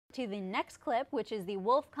To the next clip, which is the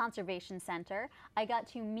Wolf Conservation Center, I got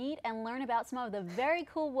to meet and learn about some of the very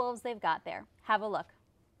cool wolves they've got there. Have a look.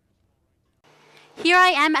 Here I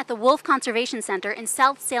am at the Wolf Conservation Center in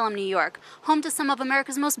South Salem, New York, home to some of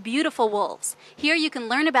America's most beautiful wolves. Here you can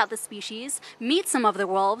learn about the species, meet some of the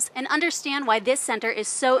wolves, and understand why this center is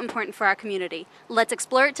so important for our community. Let's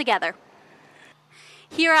explore it together.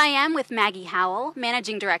 Here I am with Maggie Howell,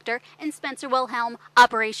 Managing Director, and Spencer Wilhelm,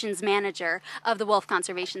 Operations Manager of the Wolf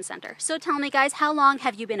Conservation Center. So tell me guys, how long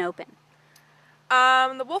have you been open?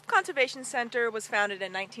 The Wolf Conservation Center was founded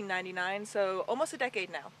in 1999, so almost a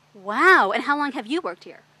decade now. Wow, and how long have you worked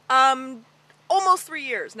here? Almost 3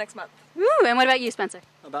 years next month. Woo, and what about you, Spencer?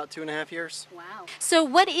 About 2.5 years. Wow. So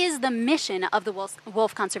what is the mission of the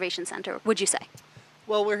Wolf Conservation Center, would you say?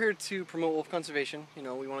 Well, we're here to promote wolf conservation. You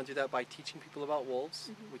know, we want to do that by teaching people about wolves.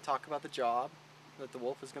 We talk about the job that the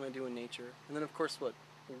wolf is going to do in nature. And then, of course, what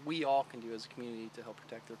we all can do as a community to help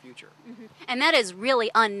protect their future. And that is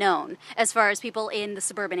really unknown as far as people in the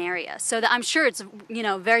suburban area. So I'm sure it's,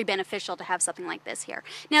 very beneficial to have something like this here.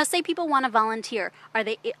 Now, say people want to volunteer. Are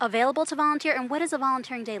they available to volunteer? And what is a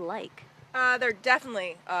volunteering day like? They're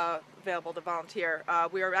definitely available to volunteer.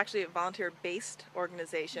 We are actually a volunteer-based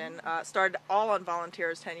organization, started all on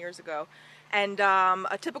volunteers 10 years ago. And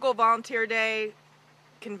a typical volunteer day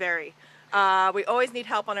can vary. We always need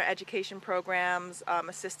help on our education programs,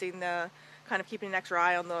 assisting kind of keeping an extra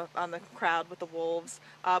eye on the crowd with the wolves.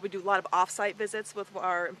 We do a lot of off-site visits with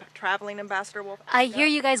our traveling ambassador wolf. I hear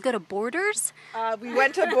you guys go to Borders? We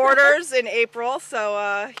went to Borders in April,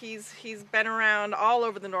 so he's been around all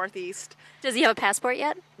over the Northeast. Does he have a passport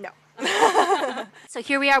yet? No. So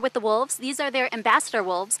here we are with the wolves. These are their ambassador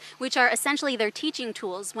wolves, which are essentially their teaching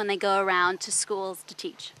tools when they go around to schools to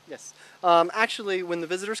teach. Yes. Actually, when the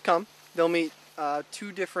visitors come, they'll meet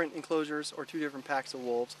 2 different enclosures or 2 different packs of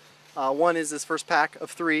wolves. One is this first pack of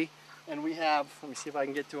 3, and we have, let me see if I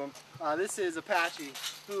can get to him. This is Apache,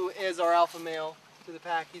 who is our alpha male to the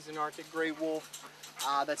pack. He's an Arctic gray wolf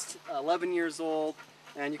that's 11 years old,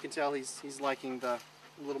 and you can tell he's liking the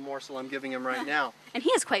little morsel I'm giving him right now. And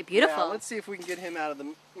he is quite beautiful. Yeah, let's see if we can get him out of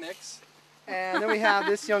the mix. And then we have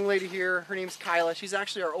this young lady here. Her name's Kyla. She's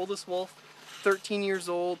actually our oldest wolf, 13 years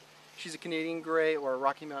old. She's a Canadian gray or a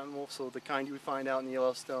Rocky Mountain wolf, so the kind you would find out in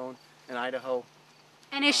Yellowstone and Idaho.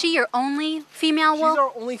 And is she your only female wolf? She's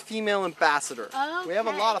our only female ambassador. Okay. We have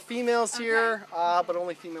a lot of females here, but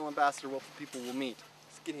only female ambassador wolf people will meet.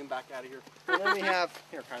 Let's get him back out of here. And then we have,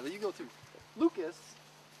 here Kyla, you go too, Lucas,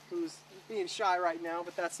 who's being shy right now,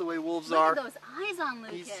 but that's the way wolves are. Look at those eyes on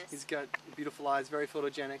Lucas. He's got beautiful eyes, very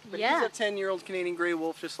photogenic. But yeah. He's a 10-year-old Canadian gray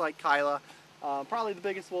wolf, just like Kyla. Probably the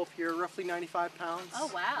biggest wolf here, roughly 95 pounds. Oh,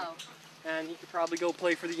 wow. And he could probably go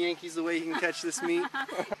play for the Yankees the way he can catch this meat.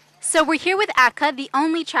 So we're here with Atka, the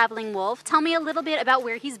only traveling wolf. Tell me a little bit about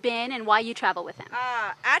where he's been and why you travel with him.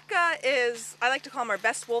 Atka is, I like to call him our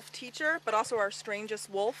best wolf teacher, but also our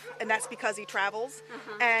strangest wolf, and that's because he travels.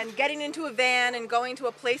 And getting into a van and going to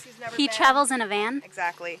a place he's never been. He travels in a van?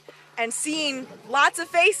 Exactly. And seeing lots of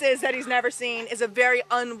faces that he's never seen is a very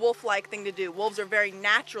un-wolf-like thing to do. Wolves are very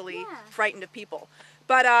naturally frightened of people.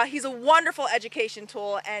 But he's a wonderful education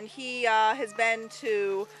tool, and he has been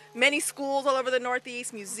to many schools all over the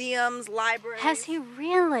Northeast, museums, libraries. Has he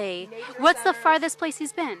really? What's the farthest place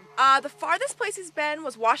he's been? The farthest place he's been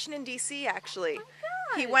was Washington, D.C., actually.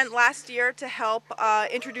 Oh, he went last year to help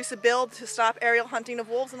introduce a bill to stop aerial hunting of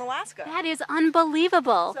wolves in Alaska. That is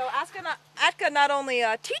unbelievable. So Atka not only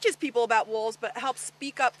teaches people about wolves, but helps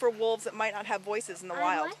speak up for wolves that might not have voices in the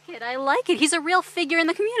wild. I like it. He's a real figure in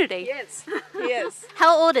the community. He is. He is.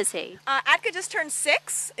 How old is he? Atka just turned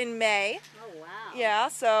 6 in May. Oh, wow. Yeah,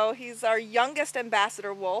 so he's our youngest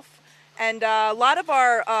ambassador wolf. And a lot of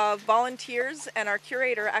our volunteers and our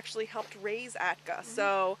curator actually helped raise Atka.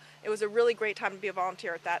 So it was a really great time to be a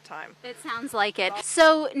volunteer at that time. It sounds like it.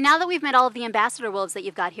 So now that we've met all of the ambassador wolves that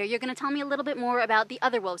you've got here, you're going to tell me a little bit more about the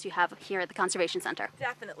other wolves you have here at the Conservation Center.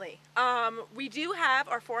 Definitely. We do have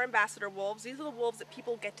our 4 ambassador wolves. These are the wolves that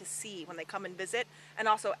people get to see when they come and visit, and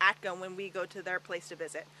also Atka when we go to their place to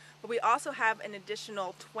visit. But we also have an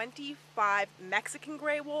additional 25 Mexican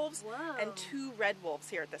gray wolves and 2 red wolves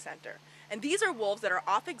here at the center. And these are wolves that are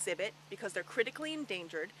off exhibit because they're critically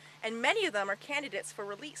endangered, and many of them are candidates for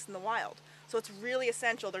release in the wild. So it's really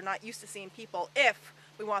essential they're not used to seeing people if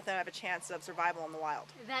we want them to have a chance of survival in the wild.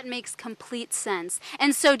 That makes complete sense.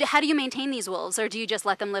 And so how do you maintain these wolves, or do you just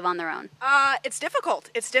let them live on their own? It's difficult.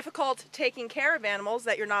 It's difficult taking care of animals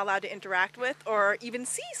that you're not allowed to interact with or even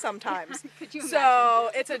see sometimes. Could you imagine?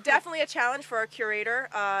 So it's definitely a challenge for our curator.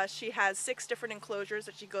 She has 6 different enclosures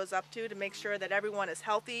that she goes up to make sure that everyone is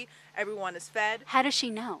healthy, everyone is fed. How does she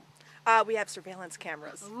know? We have surveillance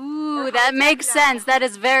cameras. Ooh, that makes sense. That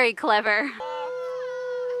is very clever.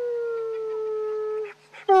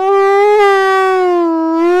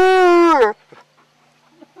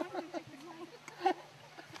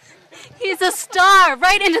 He's a star,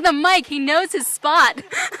 right into the mic. He knows his spot.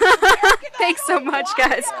 Thanks so much,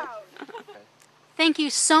 guys. Thank you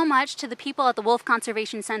so much to the people at the Wolf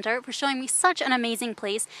Conservation Center for showing me such an amazing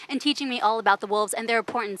place and teaching me all about the wolves and their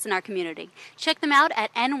importance in our community. Check them out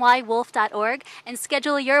at nywolf.org and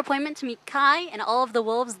schedule your appointment to meet Kai and all of the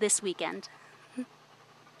wolves this weekend.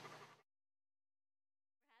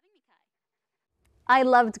 I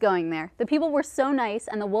loved going there. The people were so nice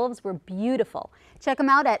and the wolves were beautiful. Check them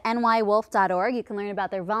out at nywolf.org. You can learn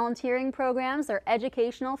about their volunteering programs, their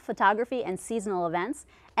educational, photography, and seasonal events.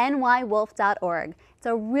 nywolf.org. It's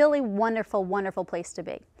a really wonderful, wonderful place to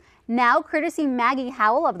be. Now, courtesy Maggie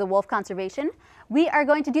Howell of the Wolf Conservation, we are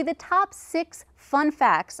going to do the top 6 fun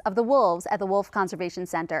facts of the wolves at the Wolf Conservation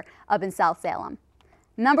Center up in South Salem.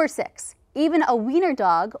 Number 6. Even a wiener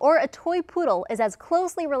dog or a toy poodle is as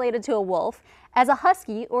closely related to a wolf as a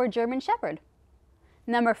husky or a German shepherd.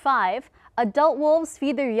 Number 5, adult wolves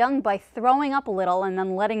feed their young by throwing up a little and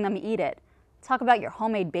then letting them eat it. Talk about your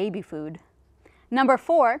homemade baby food. Number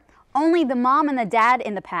 4, only the mom and the dad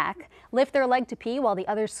in the pack lift their leg to pee while the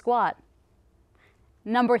others squat.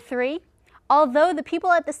 Number 3, although the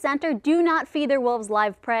people at the center do not feed their wolves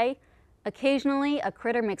live prey, occasionally a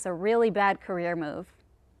critter makes a really bad career move.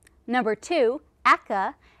 Number 2,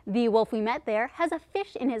 Akka, the wolf we met there, has a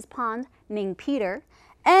fish in his pond named Peter.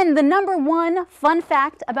 And the number 1 fun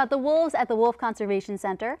fact about the wolves at the Wolf Conservation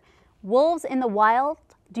Center, wolves in the wild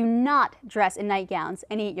do not dress in nightgowns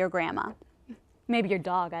and eat your grandma. Maybe your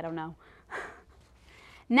dog, I don't know.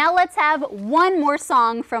 Now let's have one more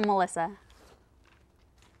song from Melissa.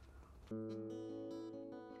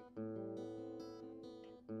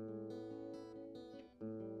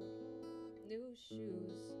 New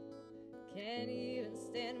shoes, can't even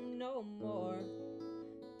stand them no more.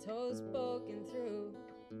 Toes poking through,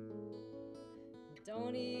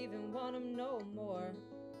 don't even want them no more.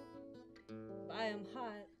 Buy 'em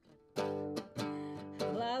hot,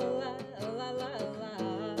 la la la la la,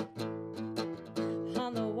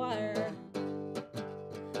 on the wire,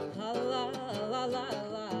 la la la la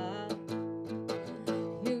la.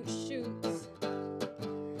 New shoes,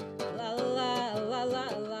 la la la la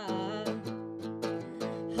la,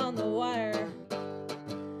 on the wire,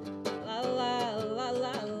 la la la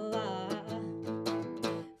la la.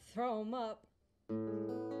 Throw 'em up.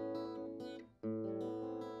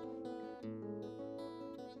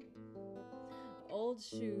 Old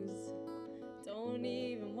shoes, don't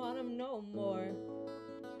even want 'em no more.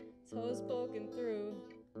 Toes poking through,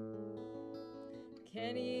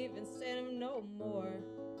 can't even stand 'em no more.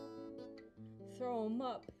 Throw 'em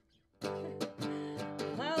up.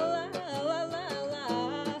 La la la la la,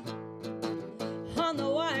 on the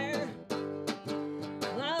wire.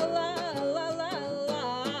 La la la la la,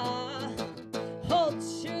 old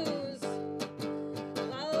shoes.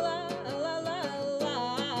 La la la la la,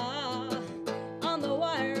 on the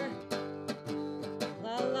wire.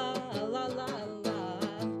 La la la la la,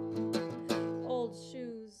 old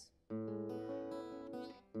shoes.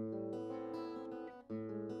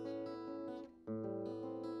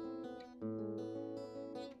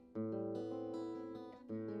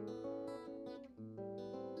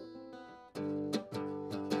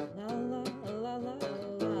 La la la la la,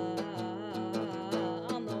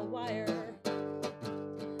 on the wire.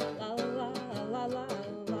 La la la la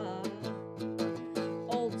la,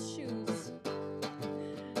 old shoes.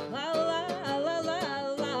 La la la la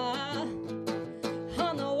la,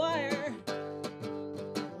 on the wire.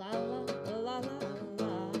 La la la la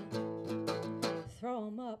la, throw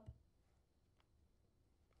 'em up.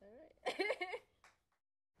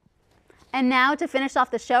 And now to finish off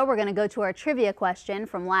the show, we're going to go to our trivia question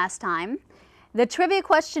from last time. The trivia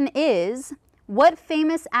question is, what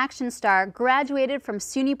famous action star graduated from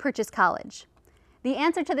SUNY Purchase College? The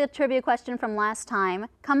answer to the trivia question from last time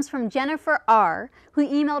comes from Jennifer R., who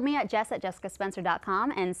emailed me at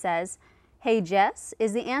jess@jessicaspencer.com and says, "Hey Jess,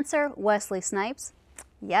 is the answer Wesley Snipes?"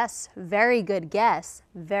 Yes, very good guess.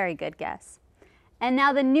 Very good guess. And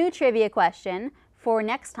now the new trivia question for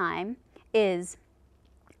next time is,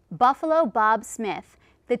 Buffalo Bob Smith,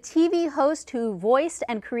 the TV host who voiced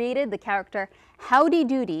and created the character Howdy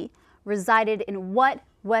Doody, resided in what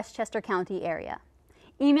Westchester County area?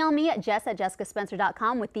 Email me at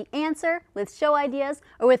jess@jessicaspencer.com with the answer, with show ideas,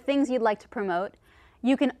 or with things you'd like to promote.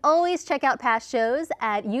 You can always check out past shows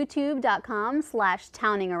at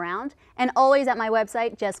youtube.com/towningaround and always at my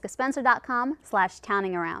website,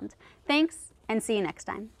 jessicaspencer.com/towningaround. Thanks, and see you next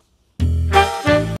time.